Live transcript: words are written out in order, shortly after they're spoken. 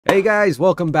Hey guys,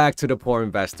 welcome back to The Poor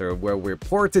Investor, where we're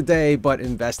poor today but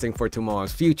investing for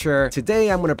tomorrow's future.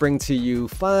 Today I'm going to bring to you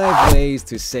 5 ways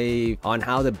to save on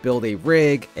how to build a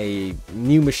rig, a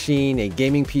new machine, a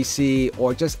gaming PC,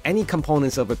 or just any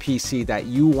components of a PC that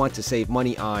you want to save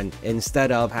money on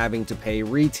instead of having to pay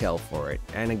retail for it.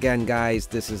 And again guys,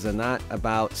 this is not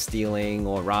about stealing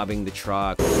or robbing the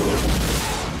truck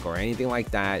or anything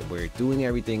like that. We're doing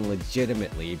everything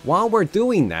legitimately. While we're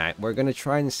doing that, we're going to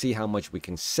try and see how much we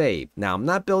can save. Now, I'm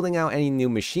not building out any new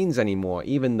machines anymore,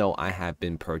 even though I have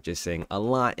been purchasing a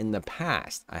lot in the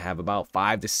past. I have about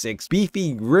 5 to 6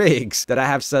 beefy rigs that I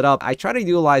have set up. I try to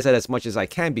utilize that as much as I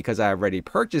can because I already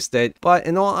purchased it, but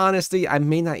in all honesty, I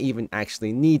may not even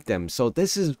actually need them. So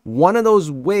this is one of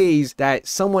those ways that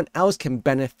someone else can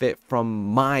benefit from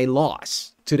my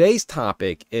loss. Today's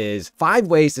topic is 5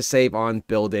 ways to save on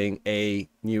building a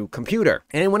new computer.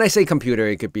 And when I say computer,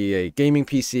 it could be a gaming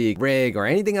PC, rig, or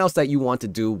anything else that you want to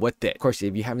do with it. Of course,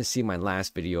 if you haven't seen my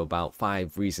last video about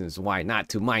 5 reasons why not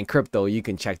to mine crypto, you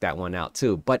can check that one out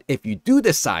too. But if you do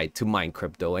decide to mine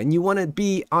crypto and you want to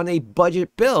be on a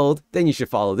budget build, then you should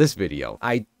follow this video.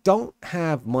 I don't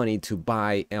have money to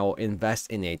buy or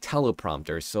invest in a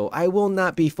teleprompter, so I will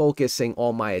not be focusing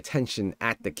all my attention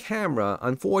at the camera,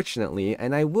 unfortunately,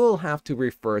 and I will have to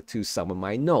refer to some of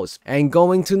my notes. And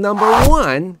going to number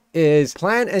 1 is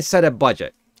plan and set a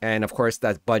budget. And of course,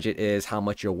 that budget is how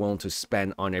much you're willing to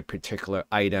spend on a particular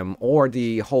item or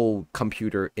the whole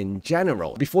computer in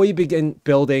general. Before you begin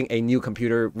building a new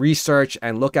computer, research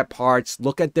and look at parts,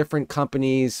 look at different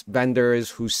companies,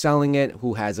 vendors, who's selling it,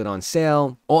 who has it on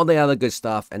sale, all the other good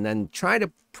stuff, and then try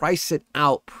to price it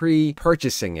out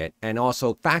pre-purchasing it, and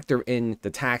also factor in the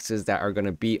taxes that are going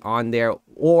to be on there,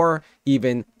 or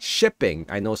even shipping.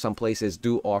 I know some places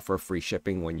do offer free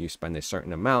shipping when you spend a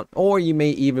certain amount, or you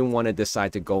may even want to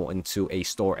decide to go into a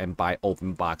store and buy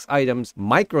open box items.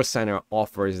 Micro Center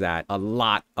offers that a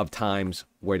lot of times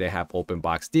where they have open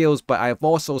box deals, but I've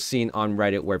also seen on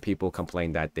Reddit where people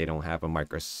complain that they don't have a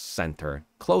Micro Center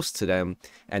close to them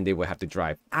and they would have to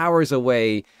drive hours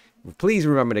away. Please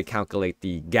remember to calculate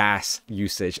the gas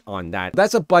usage on that.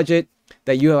 That's a budget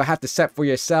that you have to set for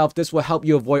yourself. This will help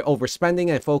you avoid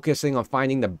overspending and focusing on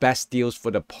finding the best deals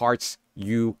for the parts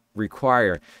you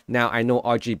require. Now, I know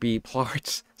RGB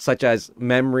parts such as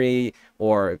memory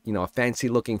or, fancy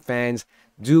looking fans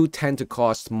do tend to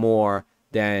cost more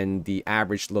than the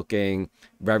average looking,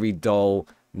 very dull,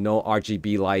 no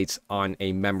RGB lights on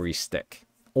a memory stick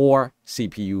or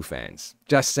CPU fans.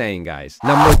 Just saying, guys.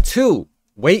 Number 2.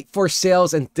 Wait for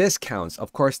sales and discounts.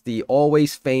 Of course, the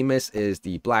always famous is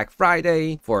the Black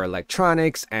Friday for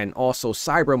electronics and also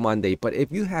Cyber Monday. But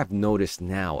if you have noticed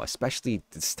now, especially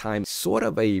this time, sort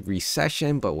of a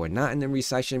recession, but we're not in a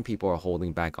recession. People are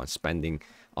holding back on spending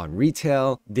on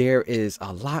retail. There is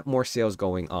a lot more sales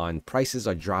going on. Prices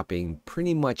are dropping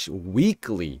pretty much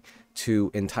weekly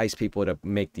to entice people to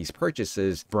make these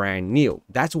purchases brand new.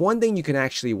 That's one thing you can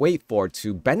actually wait for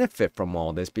to benefit from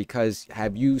all this, because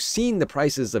have you seen the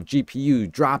prices of GPU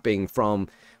dropping from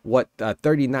what a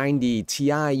 3090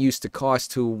 Ti used to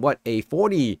cost to what a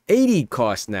 4080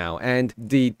 costs now? And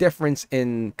the difference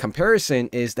in comparison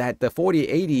is that the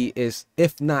 4080 is,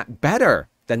 if not better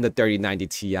than the 3090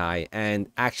 Ti, and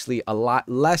actually a lot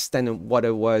less than what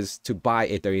it was to buy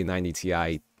a 3090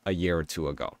 Ti a year or 2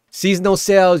 ago. Seasonal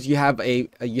sales, you have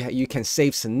you can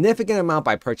save significant amount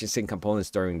by purchasing components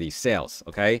during these sales.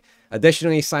 Okay.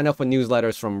 Additionally, sign up for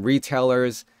newsletters from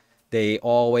retailers. They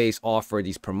always offer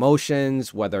these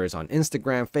promotions, whether it's on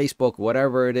Instagram, Facebook,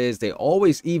 whatever it is. They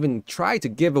always even try to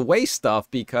give away stuff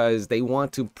because they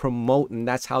want to promote, and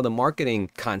that's how the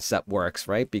marketing concept works,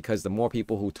 right? Because the more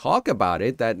people who talk about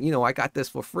it, that, I got this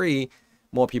for free,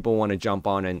 more people want to jump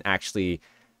on and actually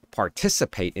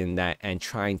participate in that and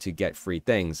trying to get free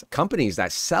things. Companies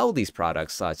that sell these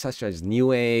products, such as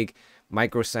Newegg,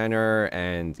 Micro Center,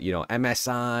 and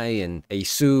MSI and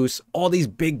Asus, all these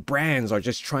big brands are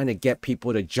just trying to get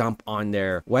people to jump on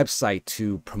their website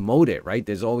to promote it, right?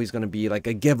 There's always going to be like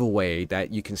a giveaway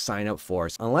that you can sign up for.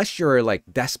 So unless you're like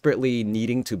desperately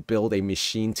needing to build a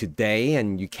machine today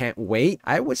and you can't wait,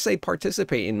 I would say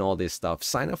participate in all this stuff.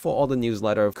 Sign up for all the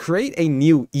newsletter, create a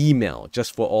new email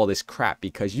just for all this crap,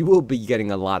 because you will be getting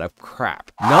a lot of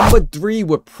crap. Number 3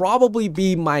 would probably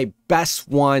be my best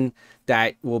one,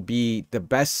 that will be the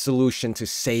best solution to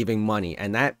saving money,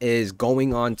 and that is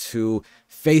going on to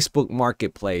Facebook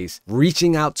Marketplace,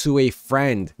 reaching out to a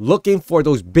friend, looking for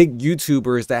those big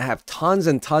YouTubers that have tons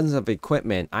and tons of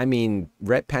equipment. I mean,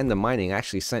 Red Panda Mining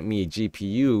actually sent me a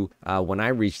GPU when I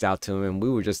reached out to him, and we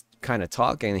were just kind of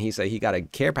talking, and he said he got a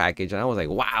care package, and I was like,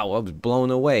 wow, I was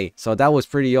blown away. So that was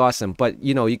pretty awesome. But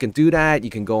you know, you can do that. You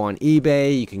can go on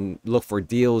eBay, you can look for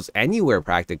deals anywhere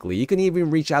practically. You can even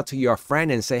reach out to your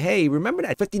friend and say, hey, remember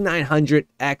that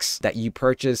 5900X that you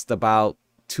purchased about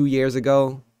 2 years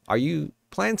ago? Are you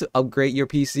planning to upgrade your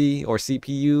PC or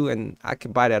CPU? And I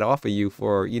can buy that off of you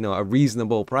for, you know, a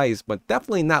reasonable price, but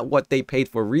definitely not what they paid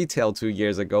for retail 2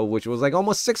 years ago, which was like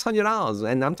almost $600.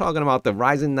 And I'm talking about the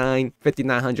Ryzen 9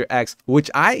 5900X, which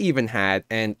I even had,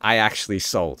 and I actually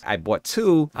sold. I bought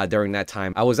two during that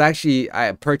time.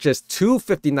 I purchased two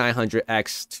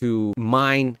 5900X to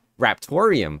mine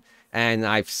Raptorium. And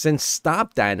I've since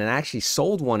stopped that and actually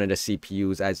sold one of the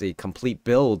CPUs as a complete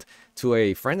build to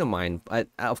a friend of mine, but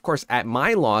of course at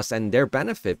my loss and their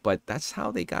benefit, but that's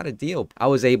how they got a deal. I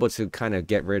was able to kind of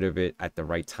get rid of it at the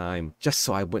right time just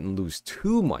so I wouldn't lose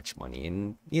too much money.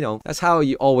 And you know, that's how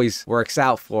it always works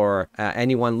out for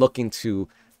anyone looking to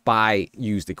buy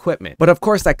used equipment. But of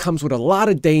course that comes with a lot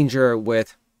of danger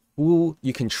with who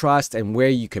you can trust and where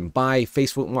you can buy.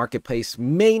 Facebook Marketplace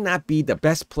may not be the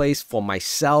best place for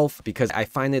myself because I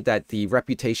find it that the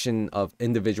reputation of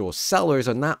individual sellers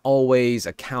are not always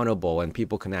accountable, and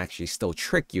people can actually still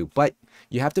trick you. But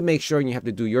you have to make sure, and you have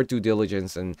to do your due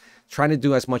diligence and trying to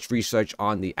do as much research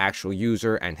on the actual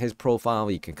user and his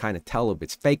profile. You can kind of tell if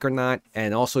it's fake or not,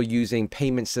 and also using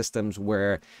payment systems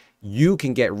where you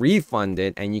can get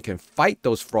refunded and you can fight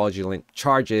those fraudulent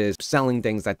charges, selling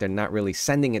things that they're not really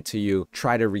sending it to you.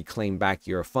 Try to reclaim back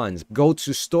your funds. Go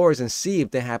to stores and see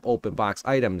if they have open box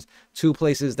items. Two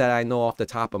places that I know off the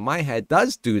top of my head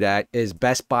does do that is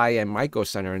Best Buy and Micro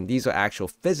Center, and these are actual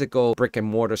physical brick and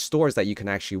mortar stores that you can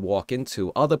actually walk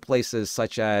into. Other places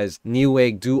such as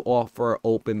Newegg do offer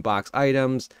open box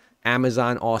items.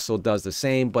 Amazon also does the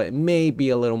same, but it may be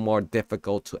a little more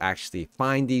difficult to actually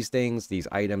find these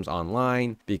items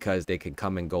online because they can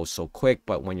come and go so quick.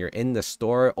 But when you're in the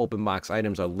store, open box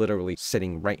items are literally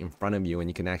sitting right in front of you, and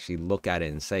you can actually look at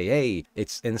it and say, hey,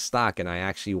 it's in stock and I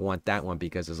actually want that one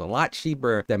because it's a lot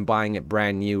cheaper than buying it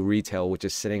brand new retail, which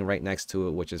is sitting right next to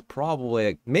it, which is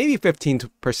probably maybe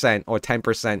 15% or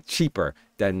 10% cheaper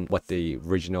than what the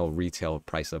original retail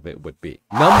price of it would be.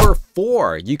 Number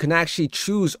 4, you can actually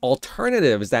choose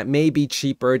alternatives that may be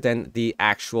cheaper than the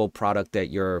actual product that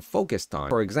you're focused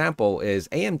on. For example, is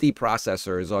AMD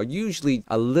processors are usually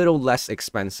a little less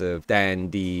expensive than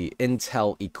the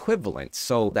Intel equivalent.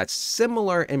 So that's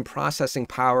similar in processing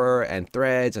power and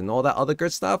threads and all that other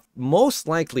good stuff. Most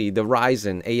likely the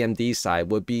Ryzen AMD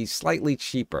side would be slightly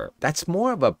cheaper. That's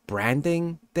more of a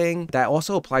branding thing. That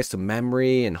also applies to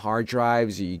memory and hard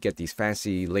drives. You get these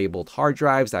fancy labeled hard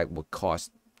drives that would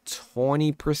cost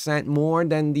 20% more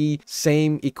than the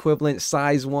same equivalent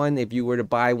size one if you were to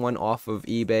buy one off of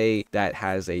eBay that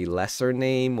has a lesser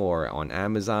name, or on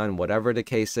Amazon, whatever the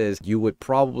case is. You would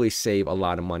probably save a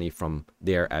lot of money from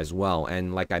there as well.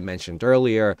 And like I mentioned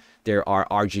earlier, there are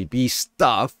RGB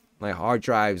stuff like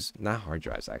motherboards,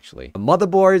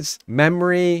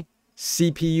 memory,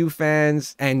 CPU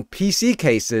fans, and PC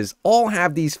cases all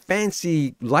have these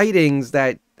fancy lightings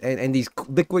that and these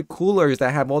liquid coolers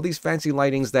that have all these fancy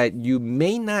lightings that you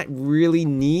may not really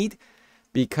need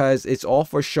because it's all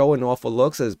for show and all for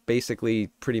looks. Is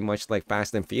basically pretty much like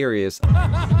Fast and Furious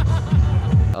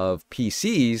of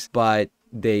PCs, but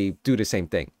they do the same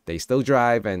thing. They still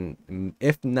drive, and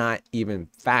if not even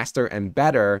faster and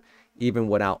better, even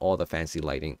without all the fancy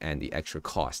lighting and the extra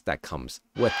cost that comes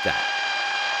with that.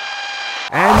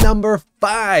 And number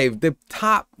 5, the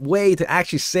top way to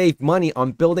actually save money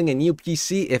on building a new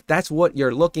PC, if that's what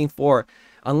you're looking for,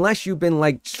 unless you've been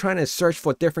like trying to search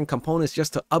for different components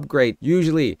just to upgrade,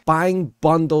 usually buying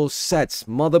bundle sets,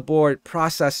 motherboard,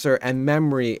 processor, and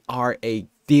memory are a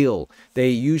deal. They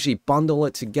usually bundle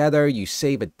it together. You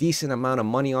save a decent amount of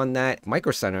money on that.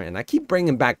 Micro Center, and I keep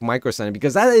bringing back Micro Center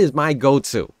because that is my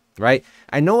go-to, right?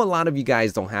 I know a lot of you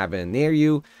guys don't have it near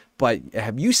you, but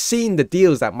have you seen the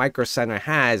deals that Micro Center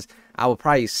has? I will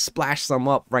probably splash some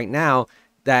up right now.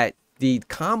 That the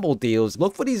combo deals,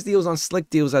 look for these deals on Slick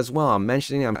Deals as well.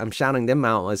 I'm shouting them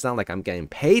out. It's not like I'm getting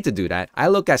paid to do that. I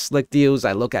look at Slick Deals,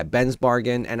 I look at Ben's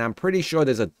Bargain, and I'm pretty sure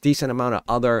there's a decent amount of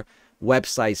other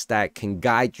websites that can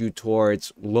guide you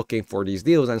towards looking for these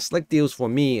deals, and Slick Deals for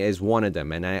me is one of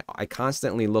them. And I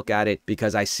constantly look at it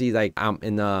because I see like I'm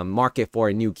in the market for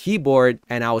a new keyboard,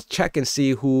 and I'll check and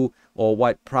see who or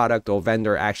what product or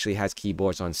vendor actually has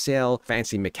keyboards on sale,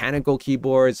 fancy mechanical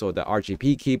keyboards or the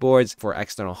RGB keyboards for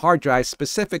external hard drives.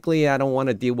 Specifically, I don't want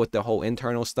to deal with the whole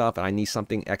internal stuff, and I need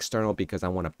something external because I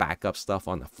want to back up stuff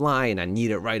on the fly and I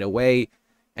need it right away.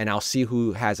 And I'll see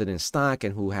who has it in stock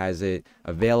and who has it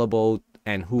available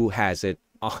and who has it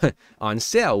on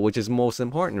sale, which is most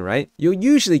important, right? You'll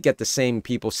usually get the same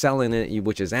people selling it,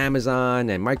 which is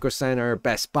Amazon and Micro Center,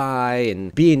 Best Buy,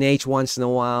 and B&H once in a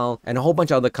while, and a whole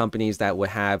bunch of other companies that would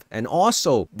have. And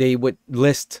also they would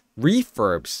list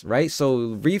refurbs, right?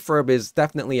 So refurb is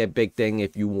definitely a big thing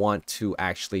if you want to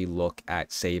actually look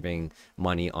at saving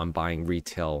money on buying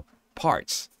retail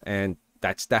parts. And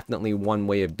that's definitely one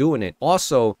way of doing it.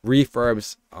 Also,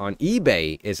 refurbs on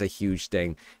eBay is a huge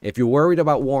thing. If you're worried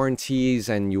about warranties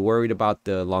and you're worried about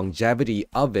the longevity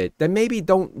of it, then maybe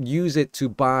don't use it to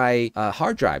buy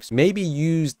hard drives. Maybe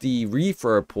use the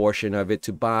refurb portion of it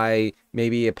to buy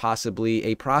maybe possibly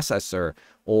a processor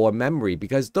or memory,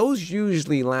 because those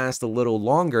usually last a little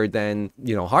longer than,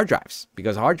 you know, hard drives,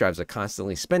 because hard drives are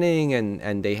constantly spinning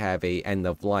and they have a end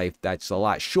of life that's a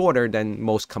lot shorter than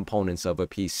most components of a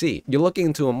PC. You're looking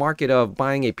into a market of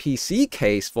buying a PC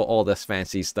case for all this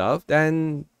fancy stuff,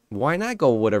 then why not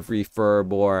go with a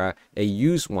refurb or a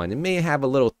used one? It may have a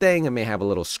little thing, it may have a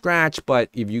little scratch, but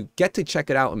if you get to check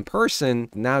it out in person,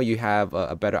 now you have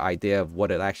a better idea of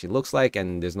what it actually looks like,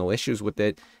 and there's no issues with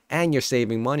it, and you're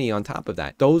saving money on top of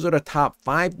that. Those are the top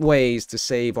 5 ways to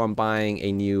save on buying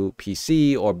a new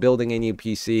PC or building a new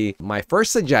PC. My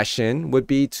first suggestion would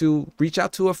be to reach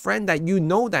out to a friend that you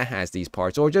know that has these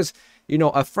parts, or just, you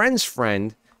know, a friend's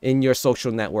friend in your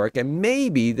social network, and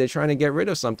maybe they're trying to get rid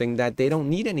of something that they don't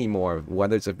need anymore,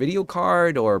 whether it's a video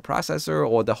card or a processor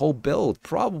or the whole build.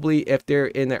 Probably if they're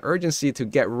in an urgency to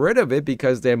get rid of it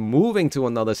because they're moving to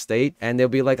another state and they'll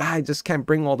be like, I just can't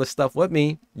bring all this stuff with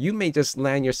me, you may just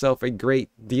land yourself a great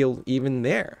deal even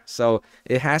there. So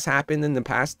it has happened in the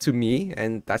past to me,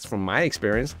 and that's from my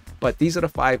experience. But these are the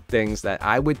 5 things that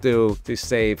I would do to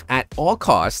save at all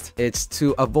costs. It's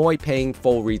to avoid paying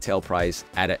full retail price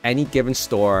at any given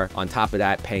store. On top of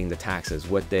that, paying the taxes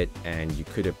with it, and you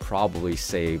could have probably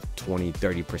saved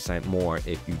 20-30% more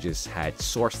if you just had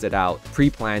sourced it out,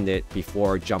 pre-planned it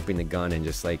before jumping the gun and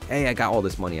just like, hey, I got all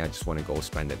this money, I just want to go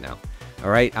spend it now. All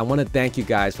right, I want to thank you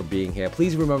guys for being here.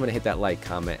 Please remember to hit that like,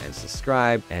 comment, and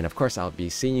subscribe, and of course I'll be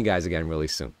seeing you guys again really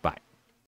soon. Bye.